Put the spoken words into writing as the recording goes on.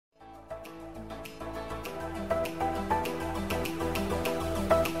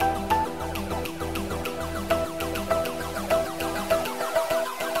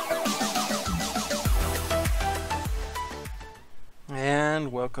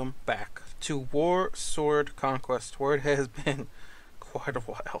welcome back to Warsword Conquest, where it has been quite a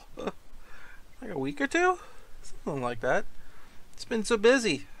while. Like a week or two? Something like that. It's been so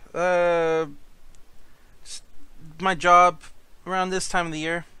busy. My job around this time of the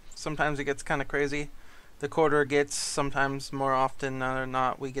year, sometimes it gets kind of crazy. The quarter gets, sometimes more often than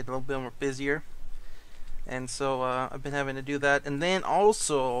not, we get a little bit more busier. And so I've been having to do that. And then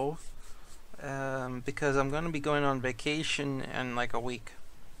also, because I'm going to be going on vacation in like a week,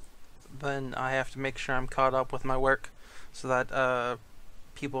 then I have to make sure I'm caught up with my work so that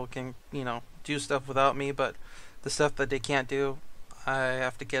people can, do stuff without me. But the stuff that they can't do, I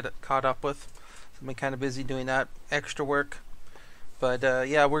have to get it caught up with. So I've been kind of busy doing that extra work. But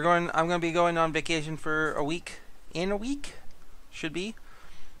yeah, I'm going to be going on vacation for a week. In a week, should be.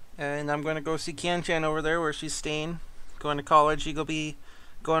 And I'm going to go see Chan over there where she's staying, going to college. She'll be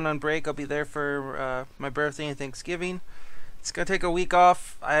going on break. I'll be there for my birthday and Thanksgiving. It's going to take a week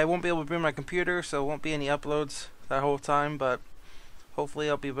off. I won't be able to bring my computer, so it won't be any uploads that whole time. But hopefully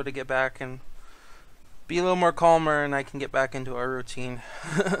I'll be able to get back and be a little more calmer and I can get back into our routine.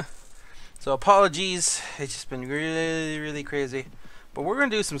 So apologies. It's just been really, really crazy. But we're going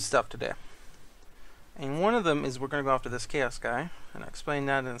to do some stuff today. And one of them is we're going to go after this chaos guy, and I'll explain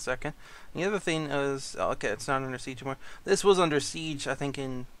that in a second. The other thing is, okay, it's not under siege anymore. This was under siege, I think,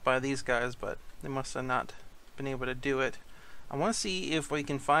 by these guys, but they must have not been able to do it. I want to see if we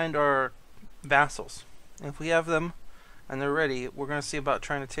can find our vassals. If we have them and they're ready, we're going to see about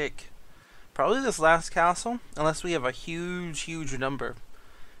trying to take probably this last castle, unless we have a huge, huge number.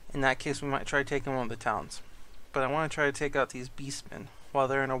 In that case, we might try taking one of the towns. But I want to try to take out these Beastmen while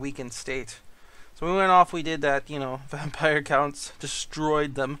they're in a weakened state. So we went off, we did that, vampire counts,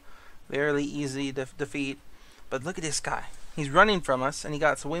 destroyed them. Fairly easy to defeat. But look at this guy. He's running from us, and he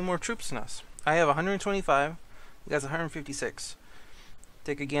got way more troops than us. I have 125. He got 156.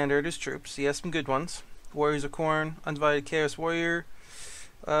 Take a gander at his troops. He has some good ones. Warriors of Khorne, Undivided Chaos Warrior,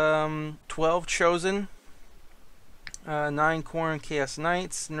 12 Chosen, 9 Khorne Chaos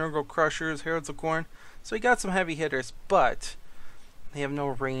Knights, Nurgle Crushers, Heralds of Khorne. So he got some heavy hitters, but they have no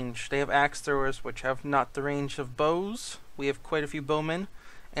range. They have axe throwers, which have not the range of bows. We have quite a few bowmen,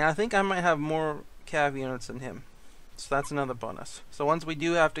 and I think I might have more cav units than him. So that's another bonus. So once we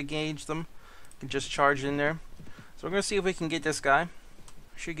do have to gauge them, we can just charge in there. So we're going to see if we can get this guy.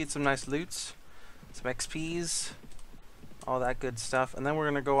 Should get some nice loots, some XPs, all that good stuff. And then we're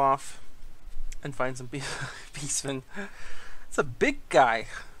going to go off and find some beastmen. It's a big guy.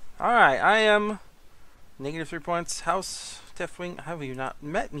 Alright, I am negative 3 points. House Deathwing, have you not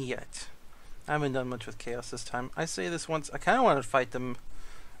met me yet? I haven't done much with Chaos this time. I say this once. I kind of want to fight them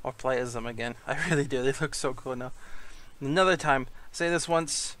or play as them again. I really do. They look so cool now. Another time. I say this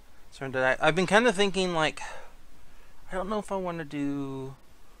once. Turn to that. I've been kind of thinking, like, I don't know if I want to do...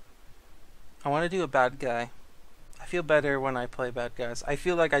 I want to do a bad guy. I feel better when I play bad guys. I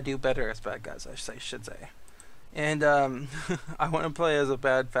feel like I do better as bad guys, I should say. And I want to play as a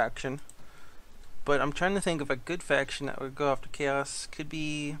bad faction. But I'm trying to think of a good faction that would go after Chaos. Could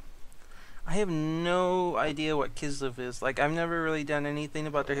be... I have no idea what Kislev is. Like, I've never really done anything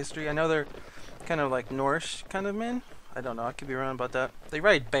about their history. I know they're kind of like Norse kind of men. I don't know. I could be wrong about that. They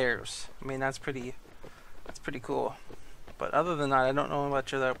ride bears. I mean, that's pretty cool. But other than that, I don't know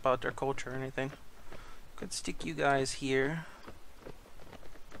much about their culture or anything. Could stick you guys here.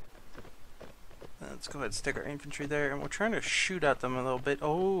 Let's go ahead and stick our infantry there. And we're trying to shoot at them a little bit.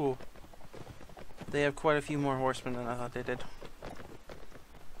 Oh! They have quite a few more horsemen than I thought they did.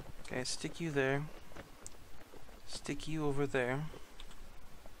 Okay, stick you there. Stick you over there.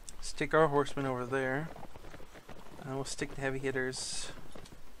 Stick our horsemen over there. And we'll stick the heavy hitters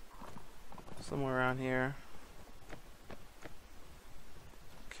somewhere around here.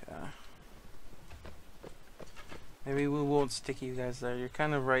 Okay. Maybe we won't stick you guys there. You're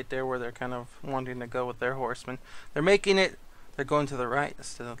kind of right there where they're kind of wanting to go with their horsemen. They're making it. They're going to the right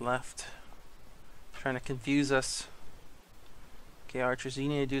instead of the left. Trying to confuse us. Okay, archers, you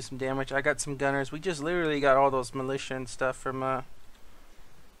need to do some damage. I got some gunners. We just literally got all those militia and stuff from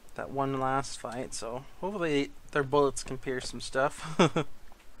that one last fight, so hopefully their bullets can pierce some stuff. Okay,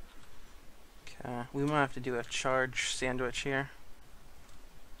 we might have to do a charge sandwich here.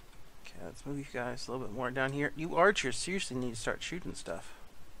 Okay, let's move you guys a little bit more down here. You archers seriously need to start shooting stuff.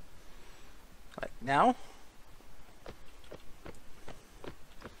 Like now?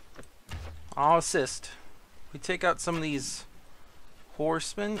 I'll assist. We take out some of these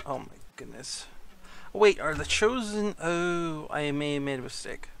horsemen. Oh my goodness. Oh, wait, are the chosen? Oh, I may have made a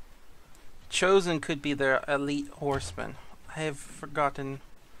mistake. Chosen could be their elite horsemen. I have forgotten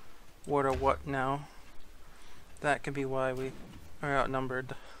what or what now. That could be why we are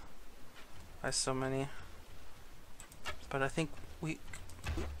outnumbered by so many. But I think we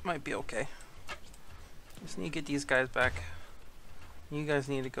might be okay. Just need to get these guys back. You guys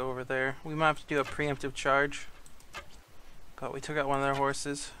need to go over there. We might have to do a preemptive charge. But we took out one of their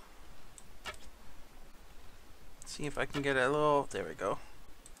horses. Let's see if I can get a little... There we go.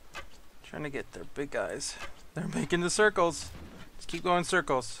 Trying to get their big guys. They're making the circles. Just keep going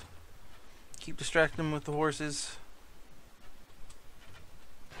circles. Keep distracting them with the horses.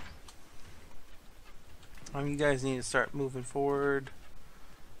 You guys need to start moving forward.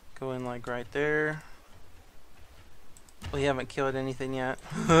 Go in like right there. We haven't killed anything yet.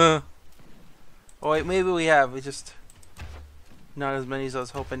 Oh wait, maybe we have. We just not as many as I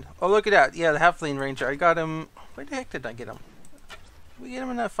was hoping. Oh, look at that. Yeah, the halfling ranger. I got him. Where the heck did I get him? Did we get him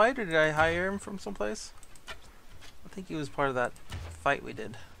in that fight, or did I hire him from someplace? I think he was part of that fight we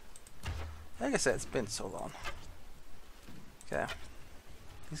did. Like I said, it's been so long. Okay.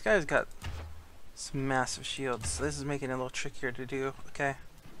 These guys got some massive shields, so this is making it a little trickier to do. Okay.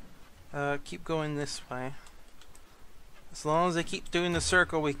 Keep going this way. As long as they keep doing the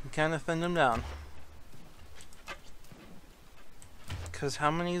circle, we can kind of thin them down. Because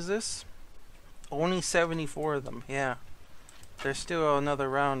how many is this? Only 74 of them, yeah. There's still another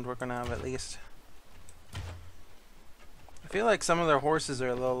round we're gonna have at least. I feel like some of their horses are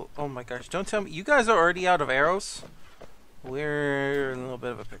a little... Oh my gosh, don't tell me... You guys are already out of arrows? We're in a little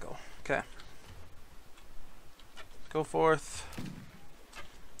bit of a pickle. Okay. Go forth.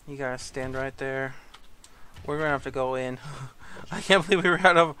 You guys stand right there. We're gonna have to go in. I can't believe we were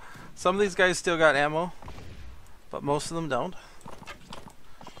out of... Some of these guys still got ammo, but most of them don't,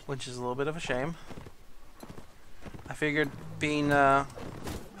 which is a little bit of a shame. I figured being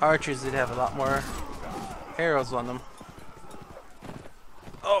archers, they'd have a lot more arrows on them.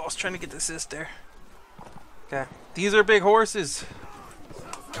 Oh, I was trying to get the assist there. Okay, these are big horses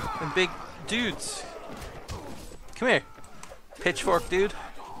and big dudes. Come here, pitchfork dude.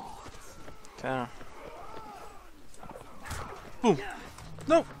 Okay. Boom.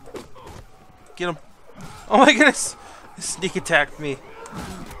 No. Get him. Oh my goodness. He sneak attacked me.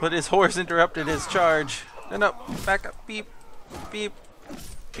 But his horse interrupted his charge. No. Back up. Beep. Beep.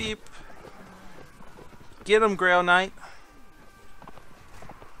 Beep. Get him, Grail Knight.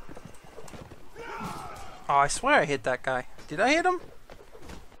 Oh, I swear I hit that guy. Did I hit him?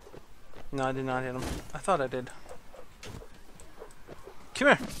 No, I did not hit him. I thought I did. Come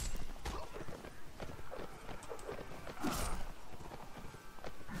here.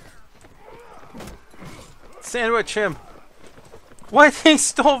 Sandwich him. What? He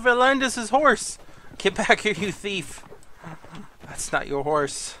stole Valandis' horse. Get back here, you thief. That's not your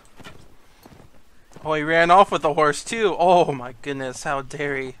horse. Oh, he ran off with the horse too. Oh my goodness, how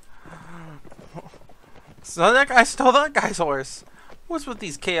dare he. So that guy stole that guy's horse. What's with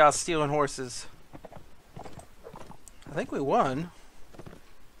these chaos stealing horses? I think we won.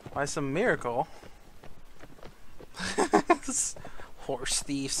 By some miracle. Horse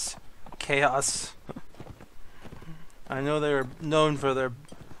thieves. Chaos. I know they're known for a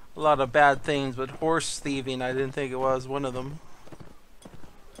lot of bad things, but horse thieving, I didn't think it was one of them.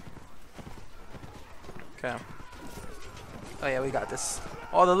 Okay. Oh yeah, we got this.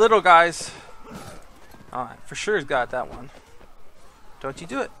 Oh, the little guys. Alright, for sure he's got that one. Don't you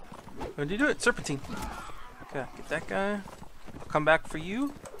do it. Don't you do it. Serpentine. Okay, get that guy. I'll come back for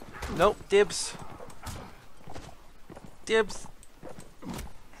you. Nope, dibs. Dibs.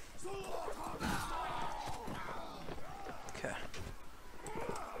 Okay.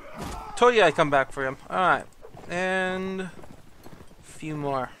 Told you I'd come back for him. Alright. And a few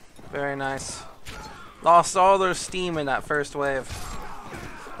more. Very nice. Lost all their steam in that first wave.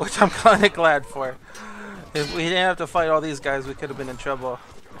 Which I'm kinda glad for. If we didn't have to fight all these guys, we could have been in trouble.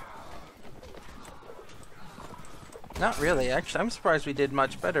 Not really, actually. I'm surprised we did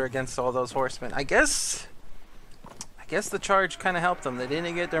much better against all those horsemen. I guess the charge kind of helped them. They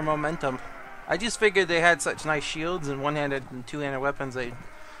didn't get their momentum. I just figured they had such nice shields and one-handed and two-handed weapons, they'd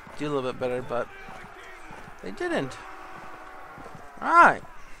do a little bit better, but they didn't. Alright.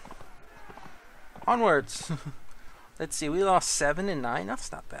 Onwards. Let's see, we lost 7 and 9.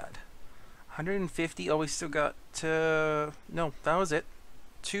 That's not bad. 150. Oh, we still got... no, that was it.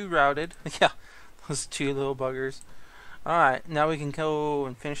 2 routed. Yeah, those 2 little buggers. Alright, now we can go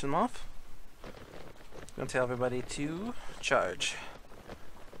and finish them off. I'm going to tell everybody to charge.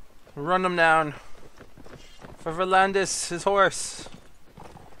 Run them down. For Valandis, his horse.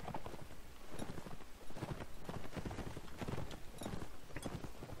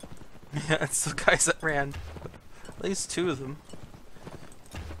 Yeah, it's the guys that ran. At least 2 of them.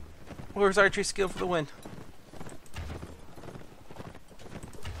 Where's archery skill for the win?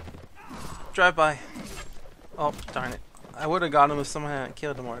 drive by. Oh, darn it. I would have got him if someone hadn't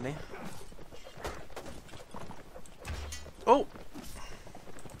killed him already. Oh!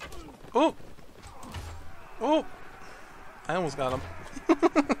 Oh! Oh! I almost got him.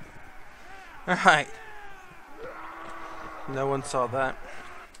 Alright. No one saw that.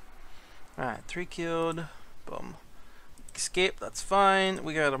 Alright, 3 killed. Boom. Escape, that's fine.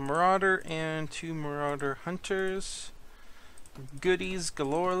 We got a marauder and 2 marauder hunters. Goodies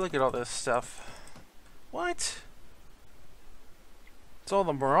galore. Look at all this stuff. What? It's all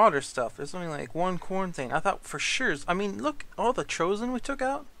the marauder stuff. There's only like 1 corn thing. I thought for sure. I mean, look, all the chosen we took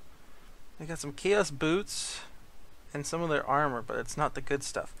out. We got some chaos boots and some of their armor, but it's not the good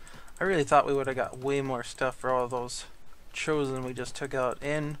stuff. I really thought we would have got way more stuff for all those chosen we just took out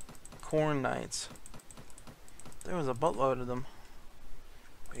and corn knights. There was a buttload of them.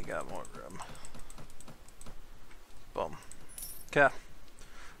 We got more room. Boom. Okay.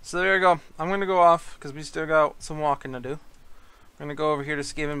 So there you go. I'm going to go off because we still got some walking to do. I'm going to go over here to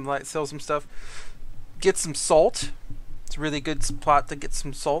Skaven Blight, sell some stuff. Get some salt. It's a really good plot to get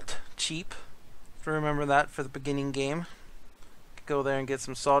some salt. Cheap. If you remember that for the beginning game. Go there and get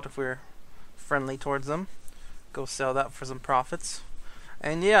some salt if we're friendly towards them. Go sell that for some profits.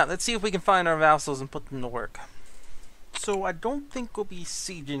 And yeah, let's see if we can find our vassals and put them to work. So I don't think we'll be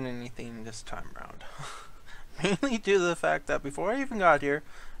sieging anything this time around. Mainly due to the fact that before I even got here,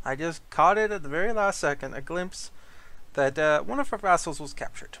 I just caught it at the very last second, a glimpse that one of our vassals was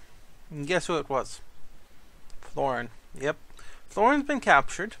captured. And guess who it was? Florin. Yep. Florin's been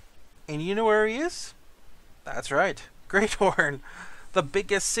captured. And you know where he is? That's right. Greathorn. The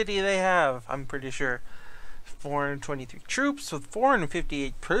biggest city they have, I'm pretty sure. 423 troops with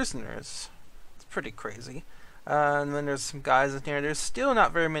 458 prisoners. It's pretty crazy. And then there's some guys in here. There's still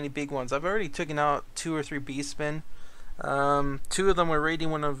not very many big ones. I've already taken out 2 or 3 Beastmen. 2 of them were raiding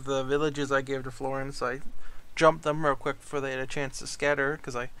one of the villages I gave to Florin, so I jumped them real quick before they had a chance to scatter,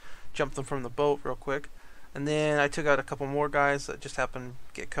 because I jumped them from the boat real quick. And then I took out a couple more guys that just happened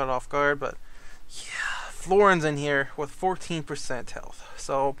to get caught off guard, but yeah, Florin's in here with 14% health.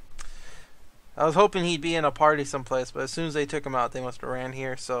 So I was hoping he'd be in a party someplace, but as soon as they took him out, they must have ran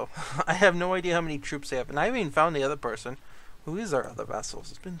here. So I have no idea how many troops they have. And I haven't even found the other person. Who is our other vassals?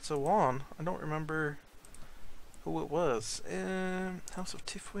 It's been so long. I don't remember who it was. House of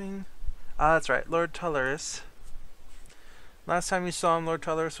Tifwing. Ah, that's right. Lord Tullerus. Last time you saw him, Lord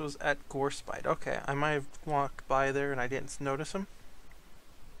Tullerus was at Gorespite. Okay, I might have walked by there and I didn't notice him.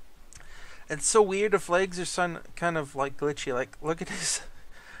 It's so weird. The flags are kind of like glitchy. Like, look at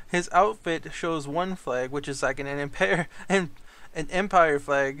his outfit shows 1 flag, which is like an empire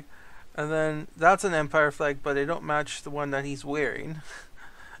flag, and then that's an empire flag, but they don't match the one that he's wearing,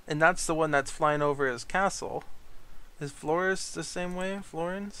 and that's the one that's flying over his castle. Is Floris the same way?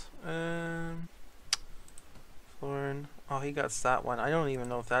 Florin's? Florin. Oh, he got that one. I don't even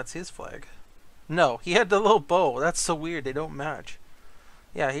know if that's his flag. No, he had the little bow. That's so weird. They don't match.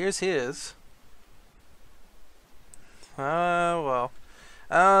 Yeah, here's his. Well.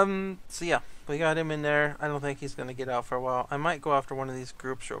 So yeah, we got him in there. I don't think he's gonna get out for a while. I might go after one of these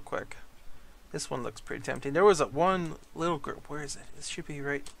groups real quick. This one looks pretty tempting. There was one little group. Where is it? It should be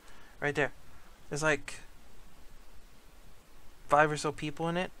right there. There's like 5 or so people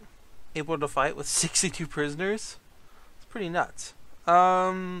in it, able to fight with 62 prisoners. It's pretty nuts.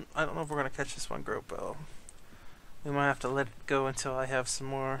 I don't know if we're gonna catch this one group, though. We might have to let it go until I have some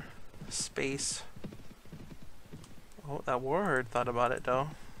more space. Oh, that warherd thought about it, though.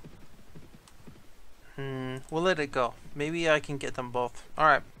 We'll let it go. Maybe I can get them both.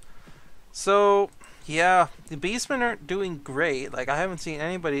 Alright. So, yeah, the Beastmen aren't doing great. Like, I haven't seen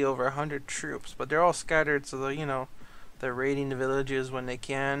anybody over 100 troops, but they're all scattered, so they're, you know, they're raiding the villages when they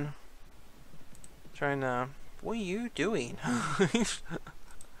can. Trying to... What are you doing? I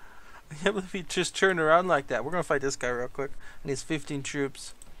can't believe he just turned around like that. We're gonna fight this guy real quick. And he's 15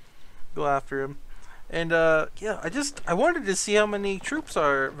 troops. Go after him. And, yeah, I wanted to see how many troops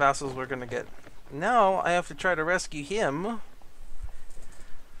our vassals were gonna get. Now, I have to try to rescue him.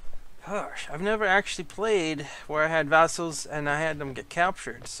 Gosh, I've never actually played where I had vassals and I had them get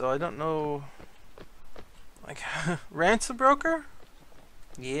captured, so I don't know... Like, ransom broker?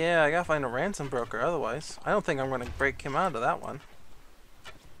 Yeah, I gotta find a ransom broker otherwise. I don't think I'm gonna break him out of that one.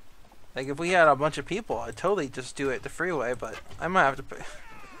 Like, if we had a bunch of people, I'd totally just do it the freeway, but I might have to pay...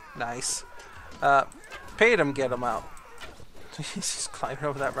 Nice. Paid him, get him out. He's just climbing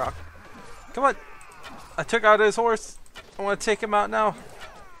over that rock. Come on! I took out his horse. I want to take him out now.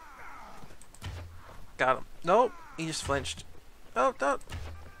 Got him. Nope. He just flinched. Oh, no.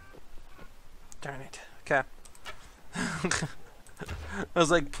 Darn it. Okay. I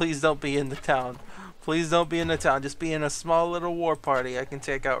was like, please don't be in the town. Please don't be in the town. Just be in a small little war party I can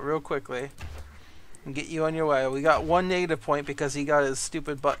take out real quickly and get you on your way. We got 1 negative point because he got his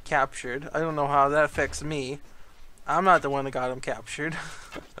stupid butt captured. I don't know how that affects me. I'm not the one that got him captured.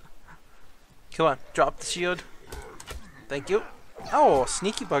 Come on, drop the shield. Thank you. Oh,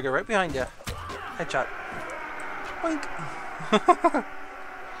 sneaky bugger right behind you. Headshot. Boink.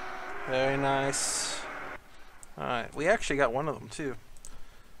 Very nice. Alright, we actually got one of them too.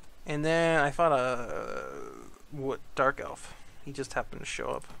 And then I fought a dark elf. He just happened to show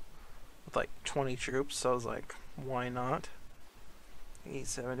up with like 20 troops, so I was like, why not?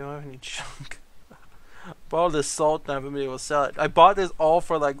 87, do I have any junk? Bought this salt and I haven't been able to sell it. I bought this all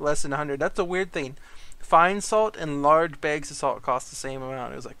for like less than 100. That's a weird thing. Fine salt and large bags of salt cost the same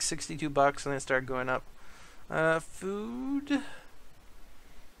amount. It was like 62 bucks and then it started going up. Food?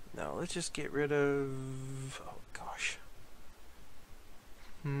 No, let's just get rid of... Oh gosh.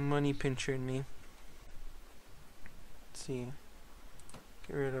 Money pincher in me. Let's see.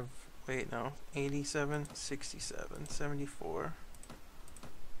 Get rid of... Wait, no. 87, 67, 74.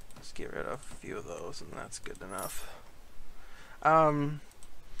 Let's get rid of a few of those and that's good enough.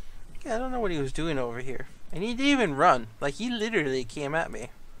 Yeah, I don't know what he was doing over here. And he didn't even run. Like, he literally came at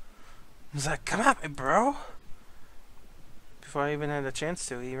me. He was like, come at me, bro. Before I even had a chance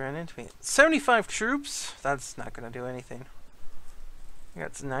to, he ran into me. 75 troops? That's not going to do anything. I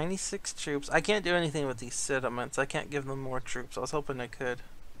got 96 troops. I can't do anything with these settlements. I can't give them more troops. I was hoping I could.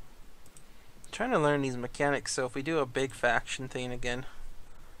 I'm trying to learn these mechanics, so if we do a big faction thing again,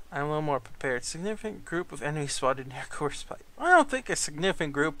 I'm a little more prepared. Significant group of enemies spotted near course pipe. I don't think a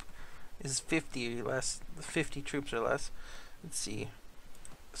significant group is 50 or less. 50 troops or less. Let's see.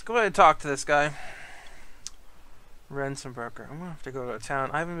 Let's go ahead and talk to this guy. Ransom broker. I'm gonna have to go to a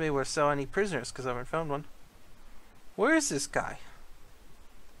town. I haven't been able to sell any prisoners because I haven't found one. Where is this guy?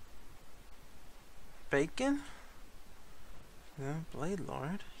 Bacon? Yeah, Blade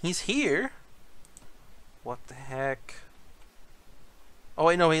Lord. He's here. What the heck? Oh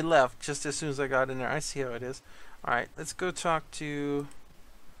wait, no, he left just as soon as I got in there. I see how it is. Alright, let's go talk to...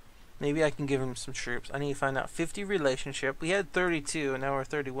 Maybe I can give him some troops. I need to find out 50 relationship. We had 32 and now we're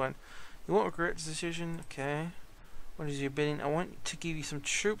 31. You won't regret this decision. Okay. What is your bidding? I want to give you some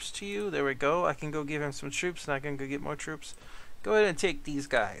troops to you. There we go. I can go give him some troops and I can go get more troops. Go ahead and take these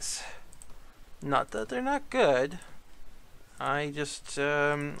guys. Not that they're not good. I just,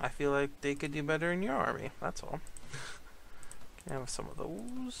 I feel like they could do better in your army. That's all. Can I have some of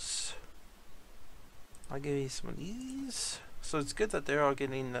those? I'll give you some of these. So it's good that they're all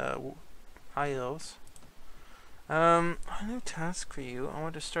getting high elves. A new task for you. I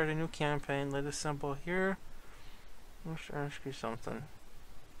want to start a new campaign. Let us assemble here. Let's ask you something.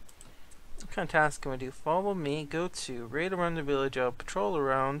 What kind of task can we do? Follow me. Go to raid around the village. I'll patrol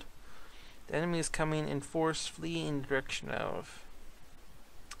around. The enemy is coming in force. Flee in the direction of.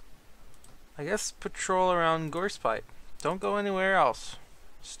 I guess patrol around Gorsepipe. Don't go anywhere else.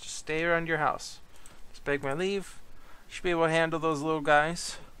 Just stay around your house. Just beg my leave. Should be able to handle those little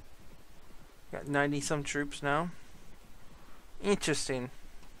guys. Got 90 some troops now. Interesting.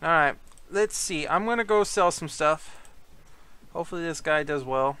 Alright, let's see. I'm gonna go sell some stuff. Hopefully this guy does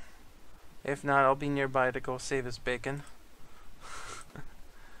well. If not, I'll be nearby to go save his bacon.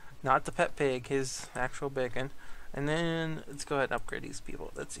 Not the pet pig, his actual bacon. And then let's go ahead and upgrade these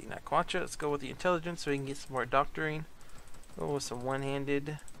people. Let's see, Nakwacha. Let's go with the intelligence so we can get some more doctoring. Go with some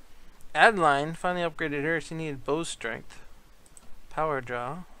one-handed. Adeline finally upgraded her. She needed bow strength. Power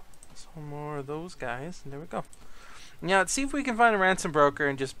draw. Some more of those guys. And there we go. Now let's see if we can find a ransom broker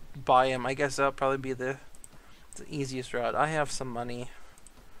and just buy him. I guess that'll probably be the easiest route. I have some money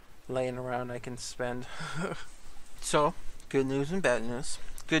laying around I can spend. So, good news and bad news.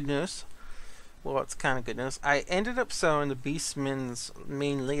 Good news. Well, it's kind of good news. I ended up selling the Beastmen's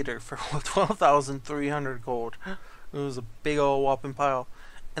main leader for 12,300 gold. It was a big old whopping pile.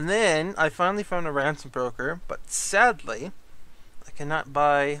 And then I finally found a ransom broker, but sadly, I cannot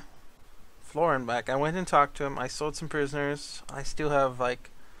buy Florin back. I went and talked to him. I sold some prisoners. I still have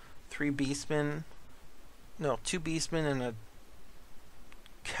like 3 Beastmen. No, 2 Beastmen and a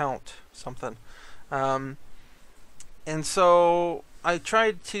count something. And so I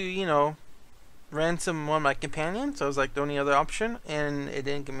tried to, you know, ransom one of my companions. I was like the only other option, and it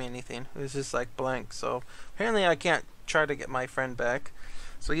didn't give me anything. It was just like blank. So apparently I can't try to get my friend back.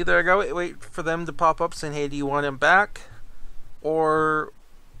 So either I go wait for them to pop up saying, hey, do you want him back? Or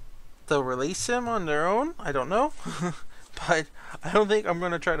they'll release him on their own. I don't know. But I don't think I'm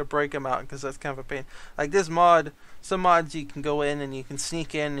going to try to break him out because that's kind of a pain. Like this mod, some mods you can go in and you can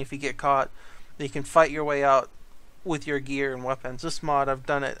sneak in. If you get caught, you can fight your way out with your gear and weapons. This mod, I've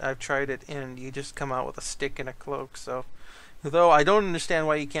done it, I've tried it, and you just come out with a stick and a cloak. So, though I don't understand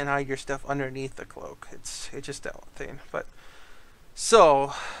why you can't hide your stuff underneath the cloak. It's just that thing. But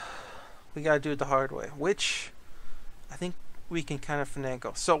so we gotta do it the hard way, which I think we can kind of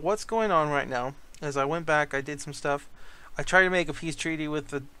finagle. So what's going on right now is I went back, I did some stuff. I tried to make a peace treaty with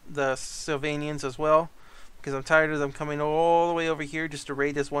the Sylvanians as well, because I'm tired of them coming all the way over here just to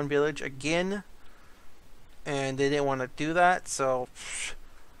raid this one village again. And they didn't want to do that, so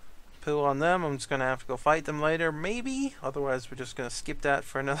poo on them. I'm just going to have to go fight them later, maybe. Otherwise, we're just going to skip that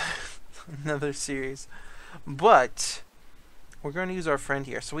for another another series. But we're going to use our friend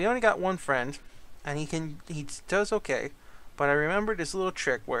here. So we only got one friend, and he does okay. But I remembered this little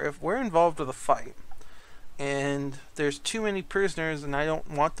trick where if we're involved with a fight, and there's too many prisoners and I don't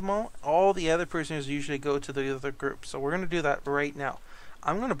want them all the other prisoners usually go to the other group. So we're going to do that right now.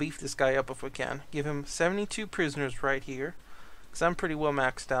 I'm going to beef this guy up if we can. Give him 72 prisoners right here, because I'm pretty well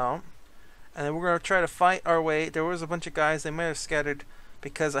maxed out. And then we're going to try to fight our way. There was a bunch of guys, they might have scattered,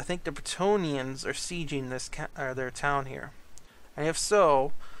 because I think the Bretonnians are sieging their town here. And if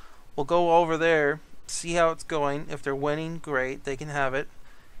so, we'll go over there, see how it's going. If they're winning, great, they can have it.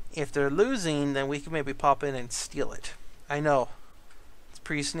 If they're losing, then we can maybe pop in and steal it. I know, it's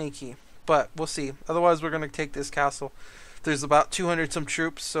pretty sneaky, but we'll see. Otherwise, we're going to take this castle. There's about 200 some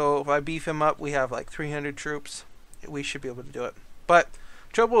troops, so if I beef him up, we have like 300 troops. We should be able to do it. But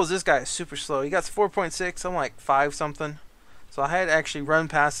trouble is, this guy is super slow. He got 4.6, I'm like 5 something. So I had to actually run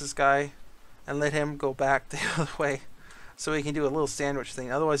past this guy and let him go back the other way, so he can do a little sandwich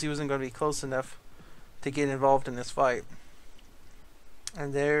thing. Otherwise, he wasn't going to be close enough to get involved in this fight.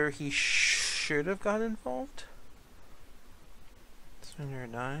 And there he should have got involved. Surrender or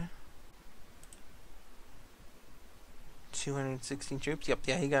die. 216 troops. Yep,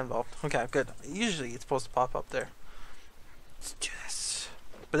 yeah, he got involved. Okay, good. Usually it's supposed to pop up there. Let's do this.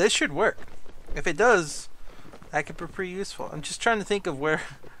 But this should work. If it does, that could be pretty useful. I'm just trying to think of where...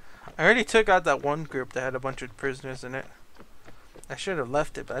 I already took out that one group that had a bunch of prisoners in it. I should have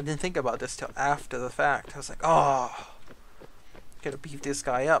left it, but I didn't think about this till after the fact. I was like, oh... Gotta beef this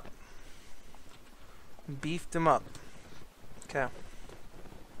guy up. Beefed him up. Okay.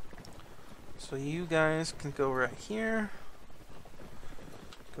 So you guys can go right here.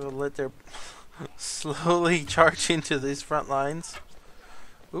 Go let their slowly charge into these front lines.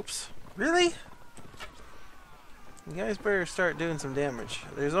 Oops. Really? You guys better start doing some damage.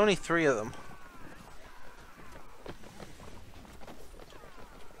 There's only 3 of them.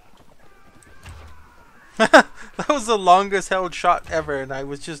 That was the longest held shot ever, and I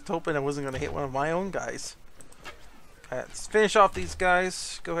was just hoping I wasn't going to hit one of my own guys. Okay, let's finish off these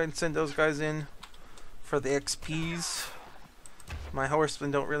guys. Go ahead and send those guys in for the XPs. My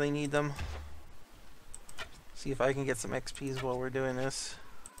horsemen don't really need them. See if I can get some XPs while we're doing this,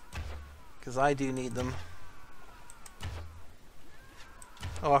 because I do need them.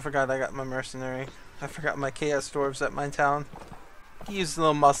 Oh, I forgot I got my mercenary. I forgot my chaos dwarves at my town. Use a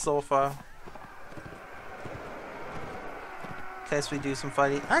little muscle for... we do some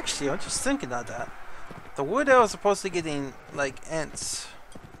fighting. Actually, I'm just thinking of that. The wood elves are supposed to be getting like ents.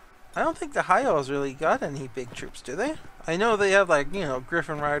 I don't think the high elves really got any big troops, do they? I know they have like, you know,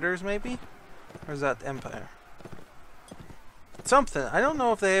 griffin riders maybe, or is that the Empire? Something. I don't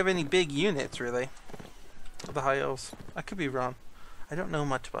know if they have any big units really. The high elves. I could be wrong. I don't know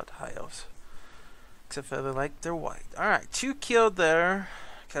much about the high elves, except for they're white. All right, 2 killed there.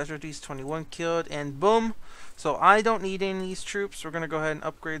 Casualties 21 killed, and boom. So I don't need any of these troops. We're going to go ahead and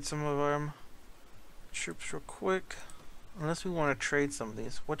upgrade some of our troops real quick. Unless we want to trade some of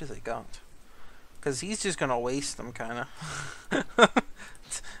these. What do they got? Because he's just going to waste them, kind of.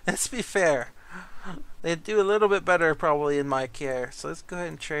 Let's be fair. They do a little bit better probably in my care. So let's go ahead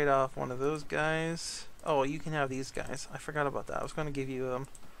and trade off one of those guys. Oh, you can have these guys. I forgot about that. I was going to give you them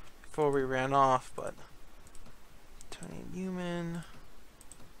before we ran off, but... Tony Newman...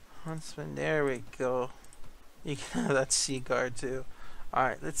 Huntsman, there we go. You can have that sea guard too.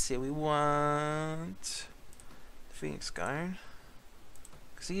 Alright, let's see. We want the Phoenix Guard,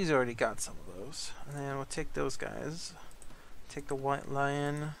 because he's already got some of those. And then we'll take those guys. Take the White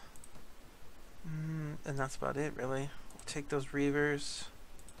Lion. And that's about it, really. We'll take those Reavers.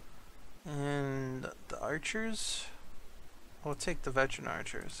 And the Archers. We'll take the Veteran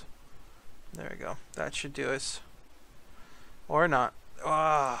Archers. There we go. That should do us. Or not.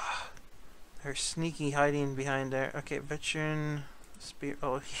 Ah, they're sneaky hiding behind there. Okay, veteran spear.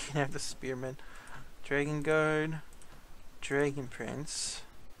 Oh, you can have the spearman. Dragon guard, dragon prince,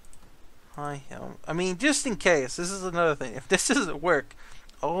 high helm. I mean, just in case. This is another thing. If this doesn't work,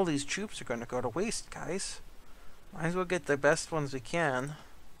 all these troops are going to go to waste, guys. Might as well get the best ones we can.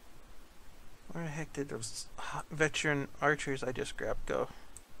 Where the heck did those veteran archers I just grabbed go?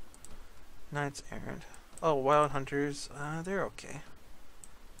 Knights errant. Oh, wild hunters. They're okay.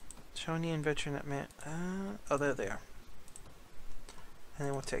 Shonian veteran at man. Oh, there they are. And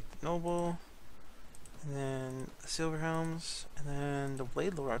then we'll take the noble. And then the silver helms. And then the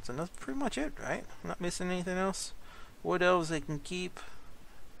blade lords. And that's pretty much it, right? I'm not missing anything else. Wood elves they can keep.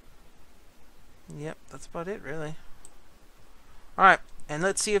 Yep, that's about it, really. Alright, and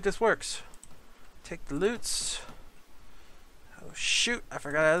let's see if this works. Take the loots. Oh shoot, I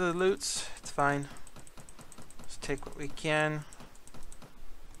forgot other loots. It's fine. Let's take what we can.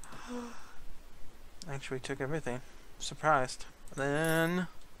 Actually, we took everything. Surprised. Then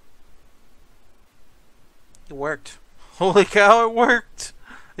it worked. Holy cow, it worked!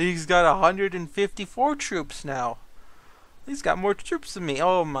 He's got 154 troops now. He's got more troops than me.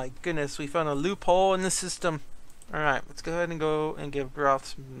 Oh my goodness, we found a loophole in the system. Alright, let's go ahead and go and give Groth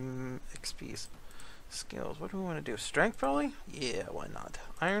some XPs. Skills. What do we want to do? Strength, probably? Yeah, why not?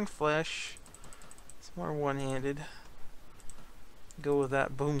 Iron Flesh. It's more one-handed. Go with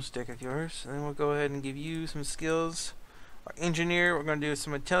that boomstick of yours. And then we'll go ahead and give you some skills. Our engineer, we're going to do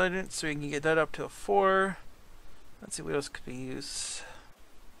some intelligence so we can get that up to a 4. Let's see what else could be used.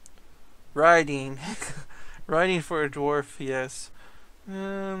 Riding. Riding for a dwarf, yes.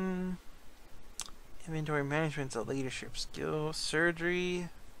 Inventory management's a leadership skill. Surgery.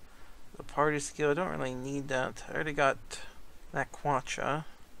 The party skill, I don't really need that. I already got that Quacha.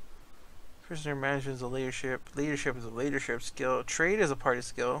 Prisoner management is a leadership. Leadership is a leadership skill. Trade is a party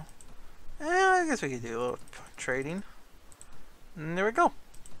skill. I guess we could do a little trading. And there we go.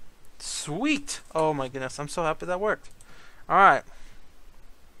 Sweet! Oh my goodness, I'm so happy that worked. Alright.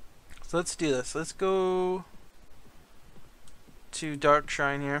 So let's do this. Let's go to Dark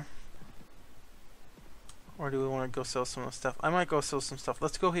Shrine here. Or do we want to go sell some of the stuff? I might go sell some stuff.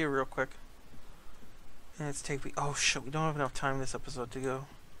 Let's go here real quick. And let's take... Oh shit, we don't have enough time this episode to go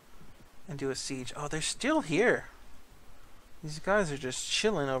and do a siege. Oh, they're still here. These guys are just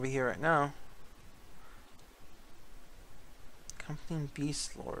chilling over here right now. Accompanying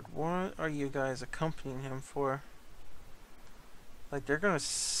Beast Lord. What are you guys accompanying him for? Like, they're gonna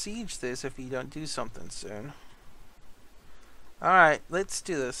siege this if you don't do something soon. Alright, let's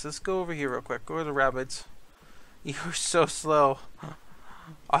do this. Let's go over here real quick. Go to the rabbits. You were so slow.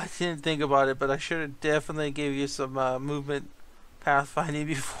 I didn't think about it, but I should have definitely gave you some movement pathfinding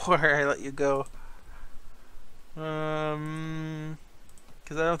before I let you go. Because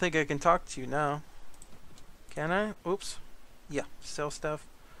I don't think I can talk to you now. Can I? Oops. Yeah, sell stuff.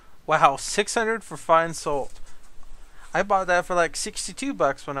 Wow, 600 for fine sold. I bought that for like 62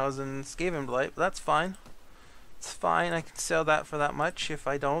 bucks when I was in Skaven Blight, but that's fine. It's fine, I can sell that for that much. If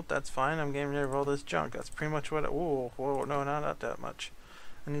I don't, that's fine. I'm getting rid of all this junk. That's pretty much what whoa, no, not that much.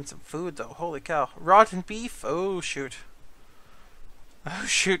 I need some food though. Holy cow. Rotten beef? Oh shoot. Oh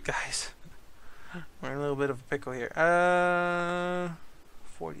shoot, guys. We're in a little bit of a pickle here.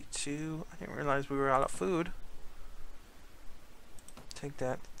 42. I didn't realize we were out of food. Take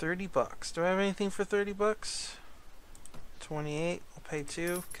that. 30 bucks. Do I have anything for 30 bucks? 28. I'll pay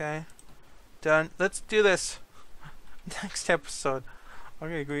 2. Okay. Done. Let's do this. Next episode, I'm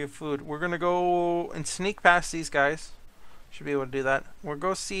gonna go get food. We're gonna go and sneak past these guys. Should be able to do that. We'll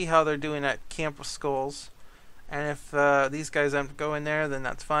go see how they're doing at Camp of Skulls, and if these guys have to go in there, then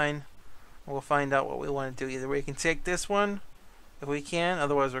that's fine. We'll find out what we want to do. Either we can take this one, if we can.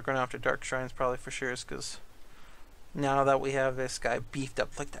 Otherwise, we're gonna have to Dark Shrines probably for sure, because now that we have this guy beefed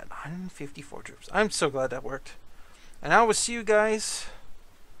up like that, 154 troops. I'm so glad that worked. And I will see you guys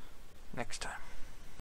next time.